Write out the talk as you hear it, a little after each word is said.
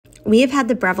We have had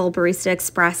the Breville Barista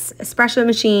Express espresso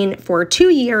machine for 2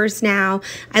 years now.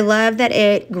 I love that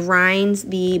it grinds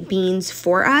the beans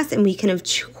for us, and we can of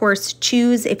course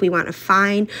choose if we want a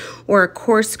fine or a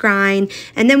coarse grind,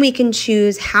 and then we can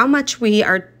choose how much we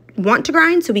want to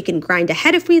grind, so we can grind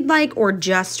ahead if we'd like, or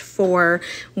just for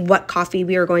what coffee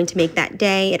we are going to make that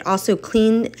day. It also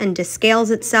cleans and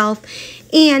descales itself,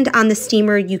 and on the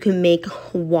steamer you can make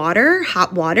water,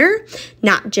 hot water,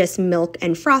 not just milk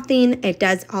and frothing. It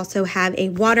does also have a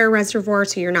water reservoir,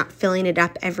 so you're not filling it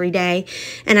up every day,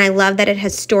 and I love that it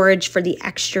has storage for the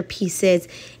extra pieces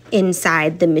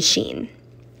inside the machine.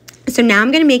 So now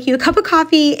I'm going to make you a cup of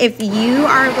coffee. If you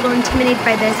are a little intimidated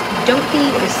by this, don't be.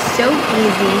 It is so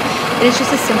easy. It is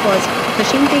just as simple as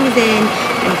pushing things in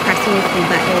and pressing a few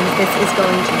buttons. This is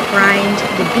going to grind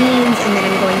the beans, and then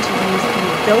I'm going to use the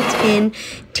built-in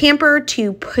tamper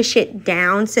to push it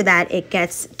down so that it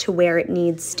gets to where it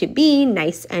needs to be,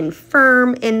 nice and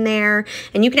firm in there.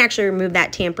 And you can actually remove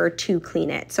that tamper to clean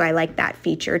it, so I like that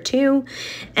feature too.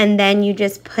 And then you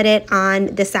just put it on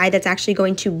the side that's actually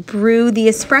going to brew the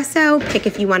espresso. Pick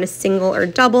if you want a single or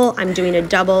double. I'm doing a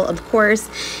double, of course.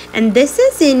 And this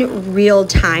is in real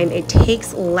time. It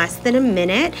takes less than a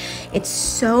minute. It's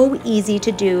so easy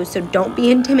to do, so don't be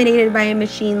intimidated by a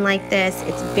machine like this.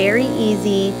 It's very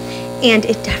easy. And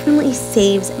it definitely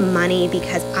saves money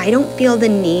because I don't feel the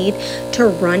need to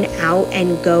run out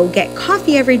and go get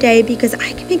coffee every day, because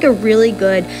I can make a really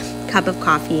good cup of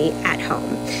coffee at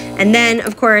home. And then,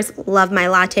 of course, love my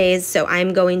lattes, so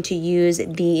I'm going to use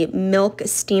the milk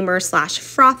steamer /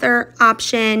 frother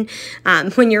option.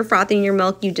 When you're frothing your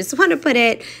milk, you just want to put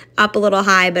it up a little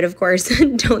high, but of course,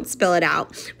 don't spill it out.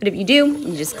 But if you do,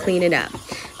 you just clean it up.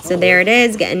 So there it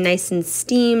is, getting nice and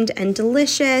steamed and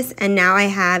delicious. And now I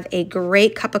have a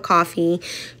great cup of coffee.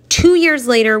 2 years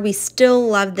later, we still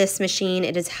love this machine.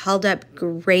 It has held up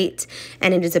great,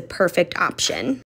 and it is a perfect option.